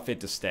none saw fit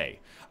to stay.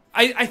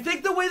 I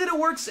think the way that it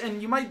works,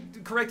 and you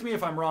might correct me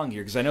if I'm wrong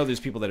here, because I know there's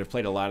people that have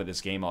played a lot of this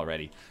game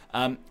already.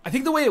 I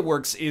think the way it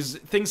works is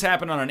things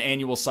happen on an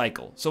annual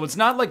cycle. So it's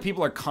not like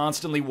people are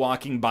constantly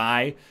walking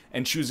by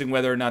and choosing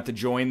whether or not to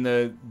join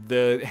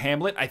the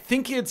hamlet. I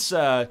think it's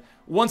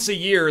once a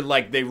year,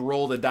 like they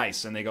roll the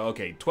dice and they go,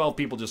 okay, 12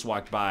 people just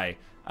walked by,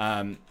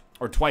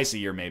 or twice a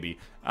year maybe.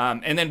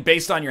 And then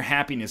based on your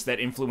happiness, that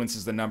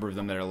influences the number of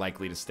them that are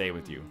likely to stay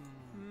with you.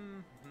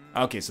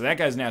 Okay, so that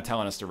guy's now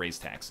telling us to raise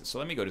taxes. So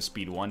let me go to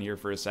speed 1 here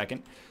for a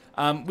second.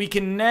 We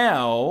can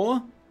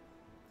now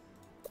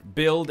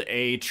build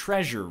a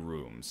treasure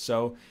room.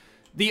 So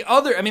the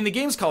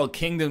game's called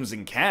Kingdoms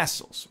and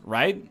Castles,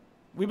 right?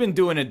 We've been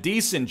doing a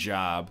decent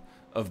job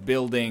of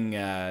building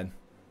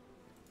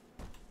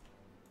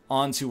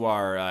onto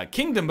our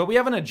kingdom, but we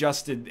haven't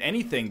adjusted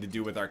anything to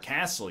do with our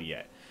castle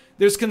yet.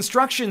 There's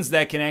constructions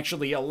that can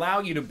actually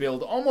allow you to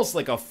build almost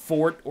like a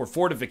fort, or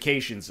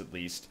fortifications at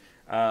least,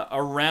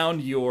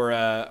 around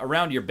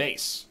your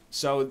base.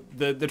 So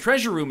the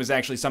treasure room is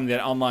actually something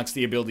that unlocks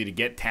the ability to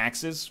get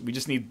taxes. We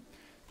just need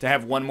to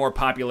have 1 more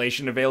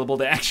population available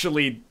to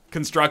actually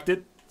construct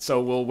it. So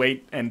we'll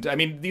wait, and I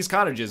mean these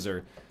cottages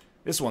are,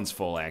 this one's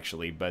full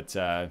actually, but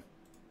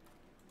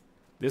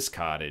this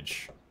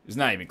cottage is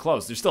not even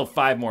close. There's still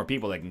 5 more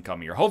people that can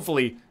come here.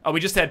 Hopefully, we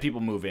just had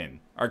people move in.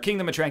 Our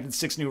kingdom attracted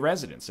 6 new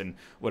residents, and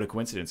what a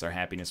coincidence, our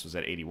happiness was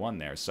at 81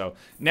 there. So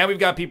now we've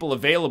got people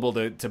available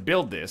to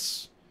build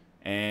this.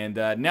 And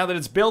now that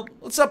it's built,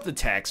 let's up the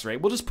tax rate.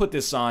 We'll just put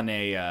this on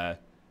a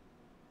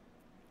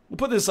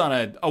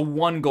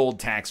 1 gold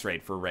tax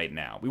rate for right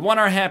now. We want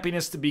our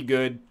happiness to be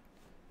good.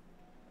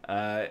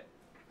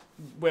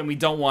 When we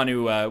don't want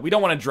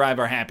to drive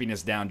our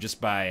happiness down just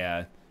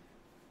by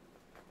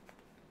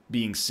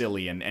being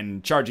silly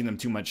and charging them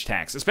too much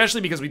tax,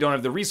 especially because we don't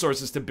have the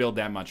resources to build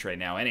that much right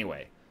now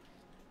anyway.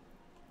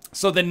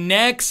 So the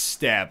next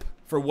step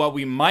for what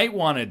we might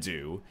want to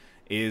do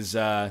is,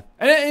 and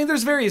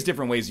there's various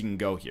different ways you can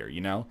go here, you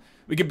know?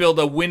 We could build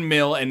a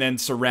windmill and then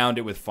surround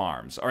it with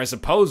farms. Or I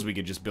suppose we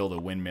could just build a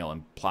windmill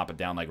and plop it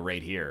down like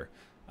right here.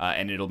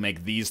 And it'll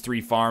make these 3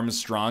 farms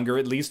stronger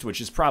at least,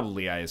 which is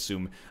probably, I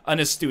assume, an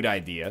astute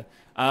idea.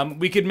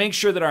 We could make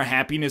sure that our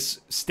happiness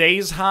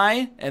stays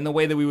high, and the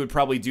way that we would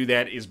probably do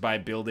that is by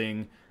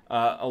building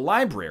a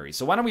library.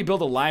 So why don't we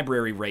build a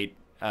library rate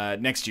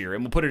next year,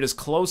 and we'll put it as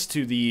close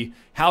to the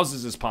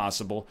houses as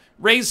possible.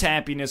 Raise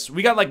happiness.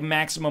 We got like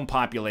maximum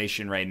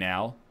population right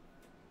now.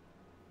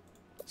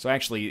 So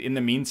actually, in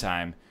the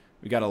meantime,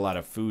 we got a lot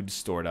of food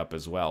stored up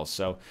as well.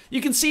 So you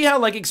can see how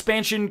like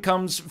expansion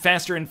comes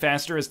faster and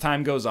faster as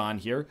time goes on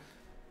here.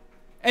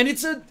 And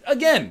it's,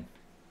 again,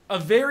 a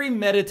very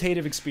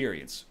meditative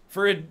experience.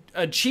 For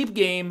a cheap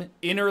game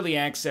in early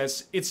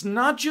access, it's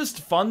not just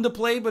fun to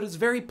play, but it's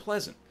very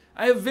pleasant.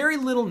 I have very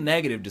little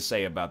negative to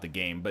say about the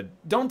game, but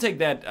don't take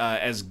that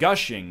as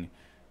gushing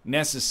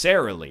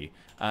necessarily,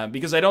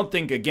 because I don't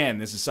think, again,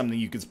 this is something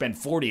you could spend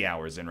 40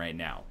 hours in right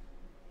now.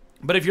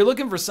 But if you're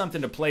looking for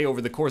something to play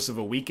over the course of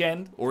a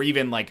weekend, or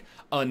even like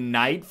a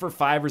night for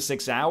 5 or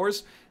 6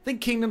 hours, I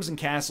think Kingdoms and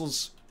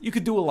Castles, you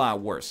could do a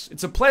lot worse.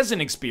 It's a pleasant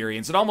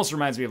experience. It almost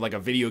reminds me of like a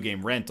video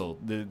game rental,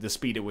 the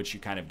speed at which you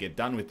kind of get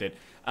done with it.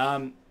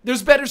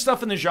 There's better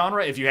stuff in the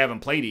genre if you haven't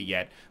played it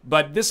yet,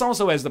 but this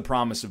also has the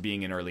promise of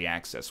being in early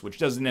access, which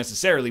doesn't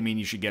necessarily mean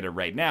you should get it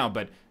right now,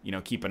 but, you know,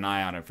 keep an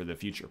eye on it for the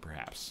future,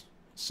 perhaps.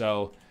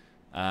 So,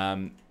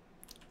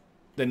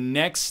 the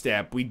next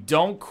step, we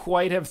don't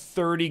quite have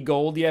 30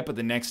 gold yet, but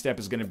the next step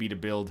is going to be to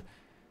build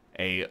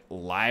a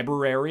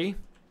library.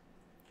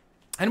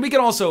 And we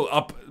can also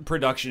up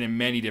production in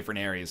many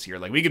different areas here.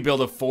 Like, we could build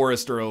a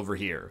forester over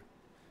here,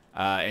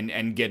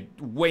 and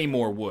get way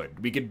more wood.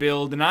 We could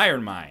build an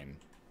iron mine.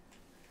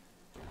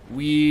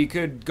 We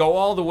could go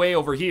all the way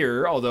over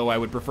here, although I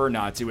would prefer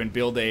not to, and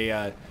build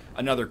a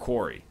another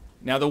quarry.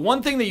 Now, the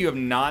one thing that you have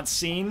not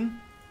seen...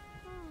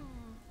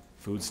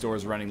 Food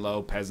stores running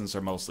low, peasants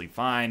are mostly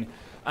fine.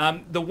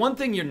 The one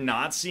thing you're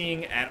not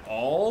seeing at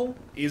all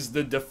is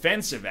the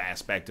defensive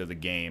aspect of the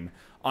game,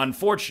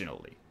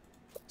 unfortunately.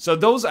 So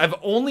those, I've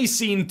only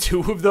seen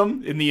 2 of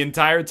them in the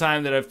entire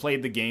time that I've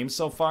played the game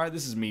so far.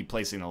 This is me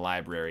placing the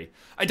library.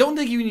 I don't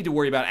think you need to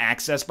worry about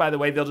access, by the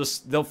way.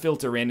 They'll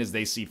filter in as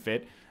they see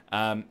fit.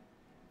 There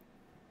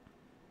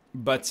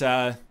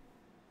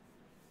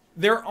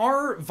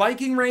are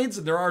Viking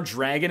raids, there are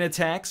dragon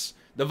attacks.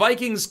 The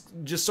Vikings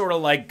just sort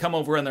of like come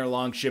over in their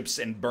longships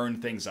and burn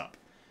things up.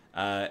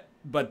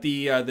 But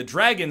the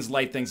dragons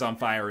light things on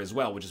fire as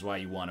well, which is why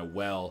you want a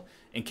well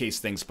in case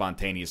things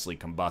spontaneously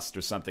combust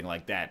or something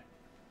like that.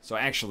 So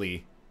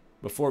actually,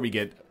 before we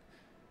get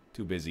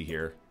too busy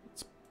here,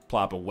 let's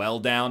plop a well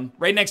down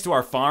right next to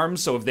our farm,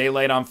 so if they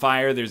light on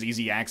fire, there's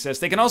easy access.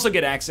 They can also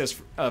get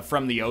access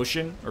from the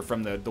ocean, or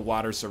from the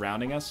water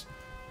surrounding us.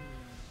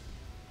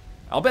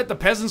 I'll bet the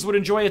peasants would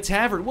enjoy a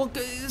tavern. Well,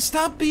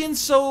 stop being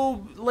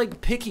so,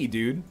 like, picky,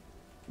 dude.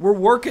 We're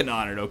working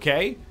on it,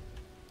 okay?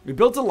 We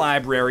built a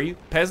library.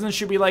 Peasants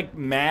should be, like,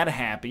 mad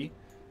happy.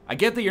 I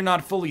get that you're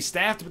not fully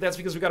staffed, but that's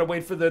because we gotta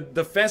wait for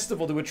the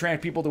festival to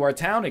attract people to our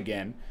town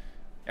again.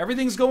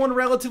 Everything's going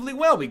relatively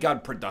well. We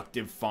got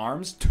productive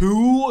farms.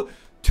 Two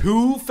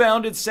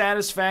found it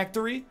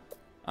satisfactory.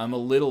 I'm a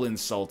little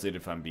insulted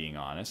if I'm being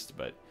honest,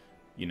 but,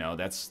 you know,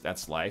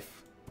 that's life.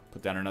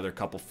 Put down another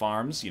couple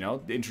farms, you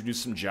know, introduce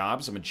some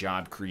jobs. I'm a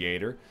job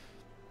creator.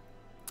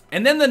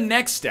 And then the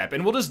next step,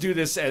 and we'll just do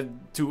this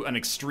to an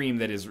extreme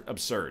that is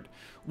absurd.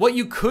 What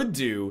you could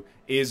do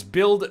is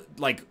build,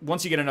 like,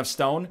 once you get enough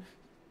stone,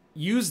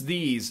 use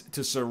these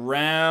to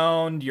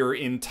surround your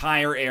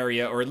entire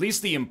area, or at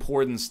least the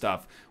important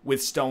stuff,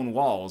 with stone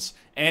walls.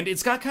 And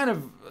it's got kind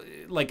of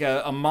like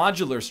a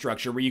modular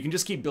structure where you can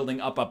just keep building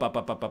up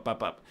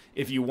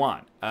if you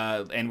want.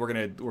 And we're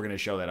gonna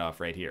show that off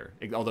right here.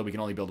 Although we can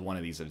only build one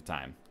of these at a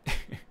time.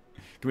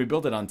 Can we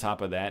build it on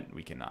top of that?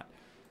 We cannot.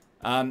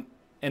 And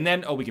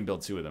then, oh, we can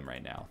build 2 of them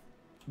right now.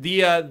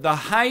 The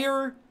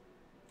higher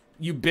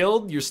you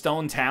build your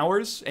stone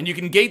towers, and you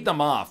can gate them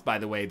off, by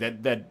the way,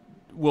 that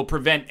will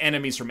prevent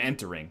enemies from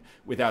entering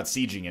without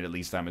sieging it, at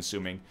least I'm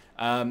assuming.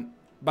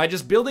 By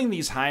just building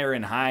these higher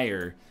and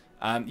higher,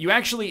 you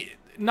actually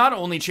not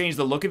only change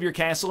the look of your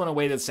castle in a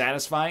way that's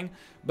satisfying,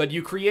 but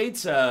you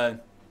create a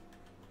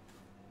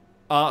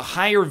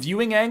higher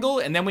viewing angle,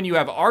 and then when you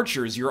have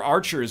archers, your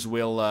archers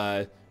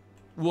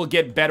will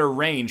get better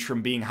range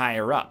from being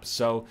higher up.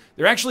 So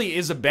there actually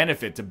is a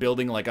benefit to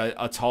building like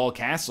a tall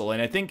castle,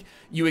 and I think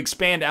you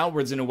expand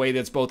outwards in a way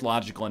that's both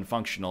logical and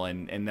functional,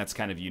 and that's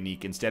kind of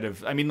unique. Instead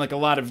of, I mean, like a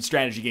lot of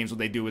strategy games, what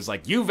they do is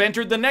like, you've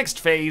entered the next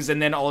phase,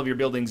 and then all of your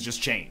buildings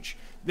just change.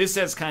 This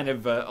has kind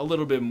of a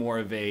little bit more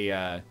of a,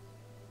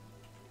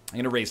 I'm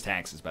gonna raise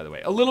taxes, by the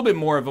way. A little bit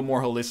more of a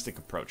more holistic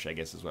approach, I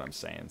guess is what I'm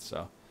saying,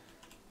 so.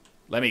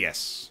 Let me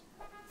guess.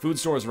 Food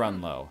stores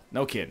run low.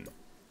 No kidding.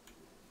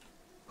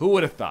 Who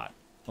would have thought?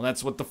 Well,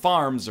 that's what the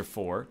farms are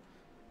for.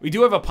 We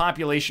do have a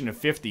population of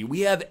 50.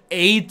 We have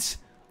 8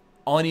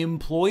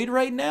 unemployed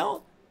right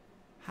now?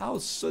 How?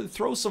 So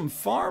throw some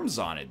farms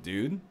on it,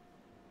 dude.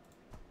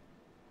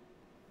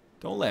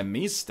 Don't let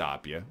me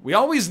stop you. We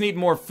always need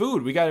more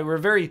food. We're a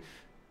very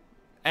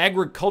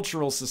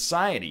agricultural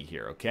society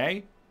here,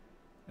 okay?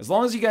 As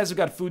long as you guys have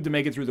got food to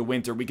make it through the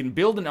winter, we can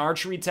build an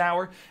archery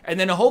tower, and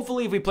then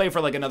hopefully if we play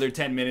for like another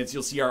 10 minutes,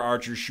 you'll see our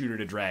archers shoot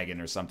at a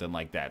dragon or something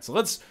like that. So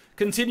let's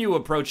continue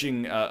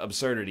approaching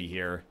absurdity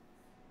here.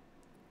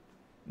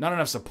 Not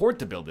enough support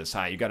to build this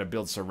high. You gotta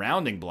build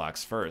surrounding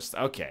blocks first.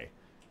 Okay.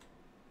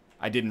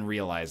 I didn't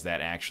realize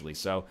that, actually.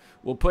 So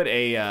we'll put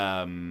a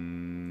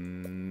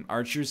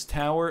archer's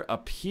tower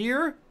up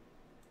here.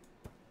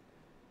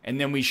 And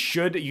then we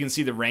should, you can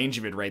see the range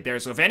of it right there.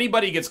 So if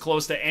anybody gets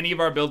close to any of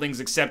our buildings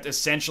except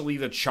essentially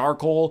the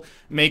charcoal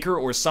maker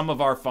or some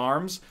of our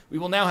farms, we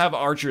will now have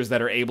archers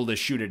that are able to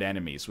shoot at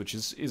enemies, which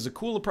is a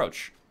cool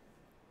approach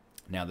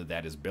now that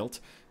that is built.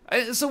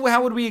 So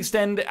how would we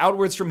extend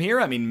outwards from here?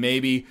 I mean,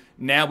 maybe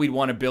now we'd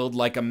want to build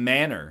like a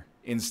manor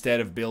instead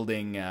of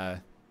building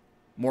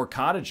more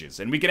cottages.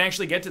 And we can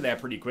actually get to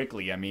that pretty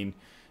quickly. I mean,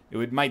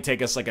 it might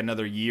take us like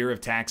another year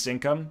of tax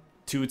income.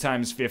 2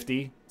 times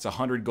 50. It's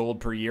 100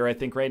 gold per year, I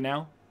think, right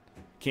now.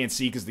 Can't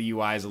see because the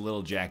UI is a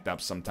little jacked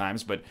up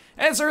sometimes, but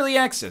it's early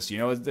access, you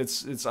know,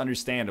 it's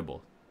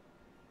understandable.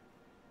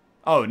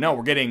 Oh, no,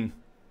 we're getting...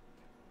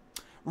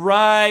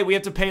 Right, we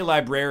have to pay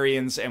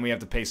librarians and we have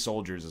to pay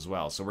soldiers as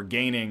well. So we're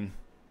gaining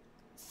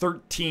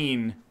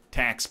 13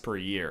 tax per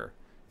year.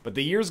 But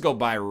the years go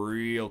by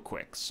real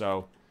quick.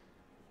 So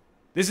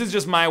this is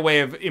just my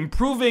way of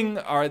improving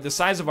the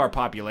size of our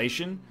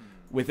population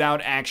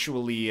without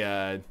actually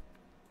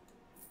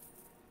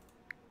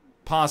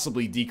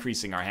possibly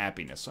decreasing our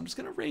happiness. So I'm just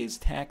going to raise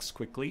tax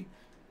quickly.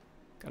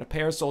 Got a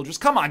pair of soldiers.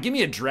 Come on, give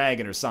me a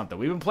dragon or something.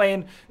 We've been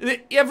playing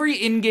every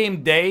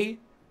in-game day,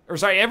 or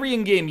sorry, every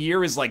in-game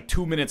year is like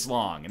 2 minutes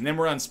long. And then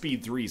we're on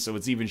speed 3, so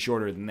it's even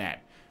shorter than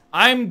that.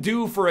 I'm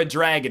due for a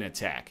dragon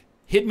attack.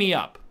 Hit me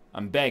up.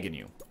 I'm begging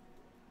you.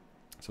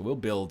 So we'll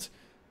build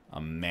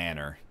a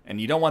manor. And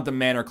you don't want the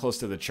manor close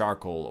to the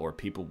charcoal or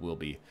people will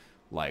be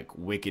like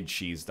wicked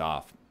cheesed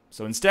off.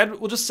 So instead,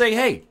 we'll just say,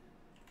 hey,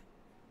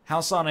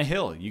 house on a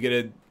hill. You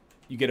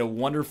get a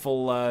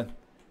wonderful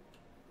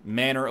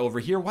manor over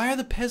here. Why are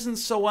the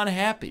peasants so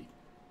unhappy?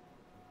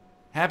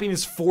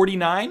 Happiness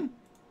 49?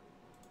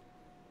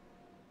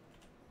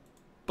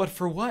 But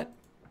for what?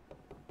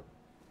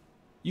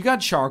 You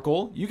got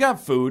charcoal, you got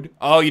food.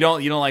 Oh, you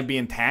don't like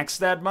being taxed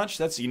that much?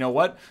 That's, you know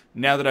what?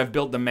 Now that I've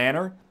built the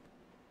manor,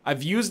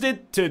 I've used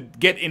it to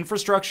get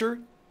infrastructure,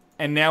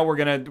 and now we're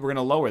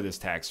gonna lower this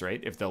tax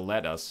rate if they'll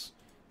let us.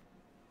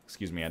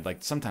 Excuse me, I'd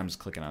like sometimes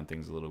clicking on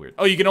things a little weird.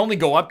 Oh, you can only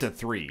go up to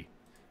 3.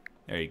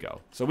 There you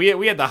go. So we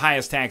had the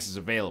highest taxes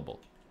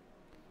available.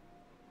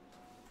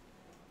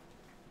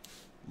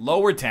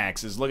 Lower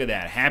taxes, look at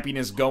that.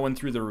 Happiness going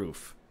through the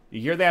roof.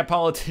 You hear that,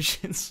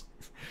 politicians?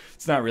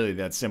 It's not really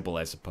that simple,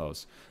 I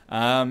suppose.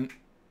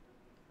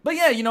 But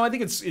yeah, you know, I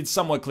think it's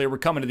somewhat clear. We're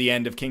coming to the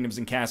end of Kingdoms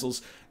and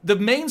Castles. The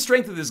main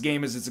strength of this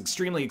game is it's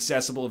extremely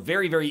accessible,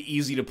 very, very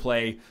easy to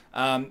play.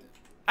 I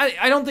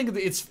don't think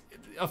it's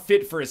a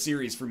fit for a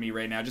series for me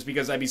right now, just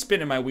because I'd be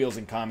spinning my wheels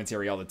in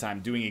commentary all the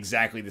time, doing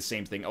exactly the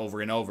same thing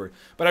over and over.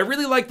 But I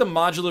really like the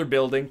modular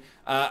building.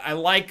 I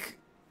like...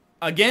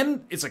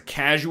 Again, it's a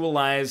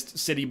casualized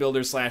city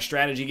builder /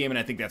 strategy game, and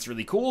I think that's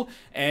really cool.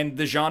 And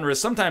the genre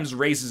sometimes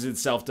races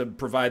itself to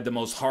provide the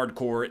most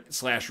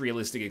hardcore /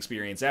 realistic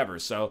experience ever.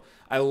 So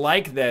I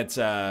like that.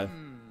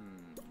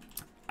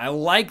 I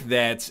like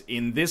that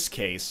in this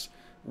case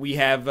we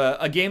have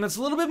a game that's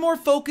a little bit more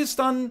focused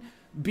on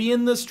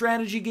being the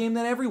strategy game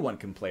that everyone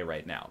can play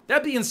right now.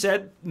 That being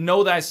said,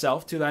 know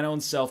thyself, to thine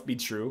own self be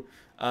true.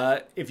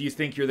 If you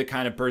think you're the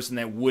kind of person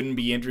that wouldn't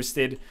be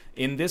interested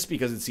in this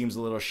because it seems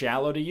a little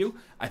shallow to you,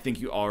 I think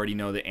you already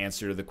know the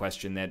answer to the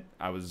question that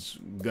I was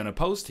going to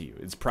pose to you.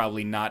 It's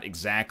probably not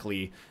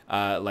exactly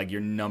like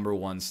your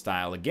 #1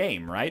 style of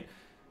game, right?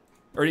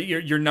 Or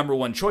your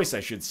 #1 choice,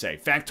 I should say.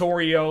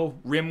 Factorio,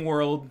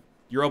 RimWorld,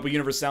 Europa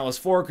Universalis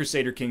 4,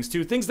 Crusader Kings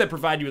 2, things that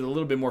provide you with a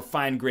little bit more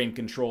fine-grained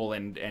control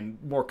and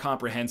more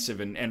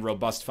comprehensive and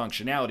robust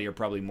functionality are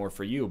probably more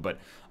for you. But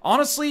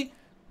honestly,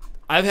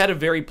 I've had a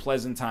very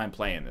pleasant time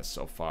playing this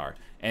so far,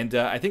 and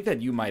I think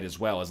that you might as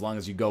well, as long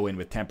as you go in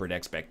with tempered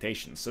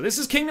expectations. So this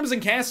is Kingdoms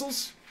and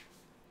Castles.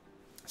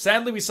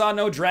 Sadly, we saw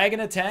no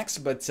dragon attacks,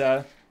 but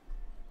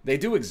they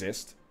do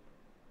exist.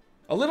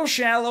 A little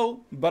shallow,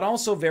 but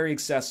also very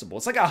accessible.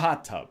 It's like a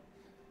hot tub.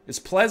 It's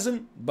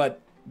pleasant,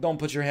 but don't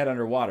put your head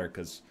underwater,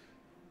 because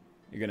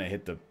you're going to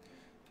hit the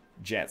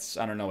jets.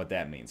 I don't know what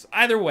that means.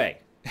 Either way.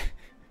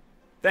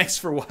 Thanks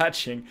for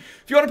watching.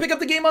 If you want to pick up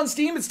the game on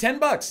Steam, it's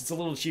 $10. It's a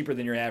little cheaper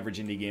than your average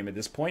indie game at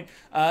this point.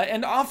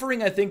 And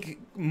offering, I think,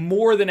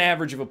 more than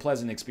average of a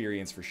pleasant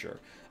experience for sure.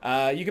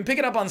 You can pick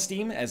it up on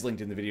Steam, as linked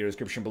in the video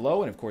description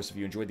below. And of course, if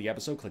you enjoyed the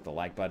episode, click the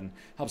like button.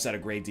 Helps out a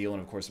great deal.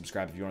 And of course,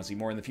 subscribe if you want to see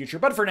more in the future.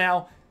 But for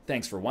now,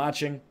 thanks for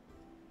watching.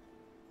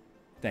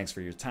 Thanks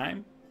for your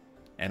time.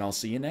 And I'll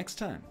see you next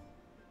time.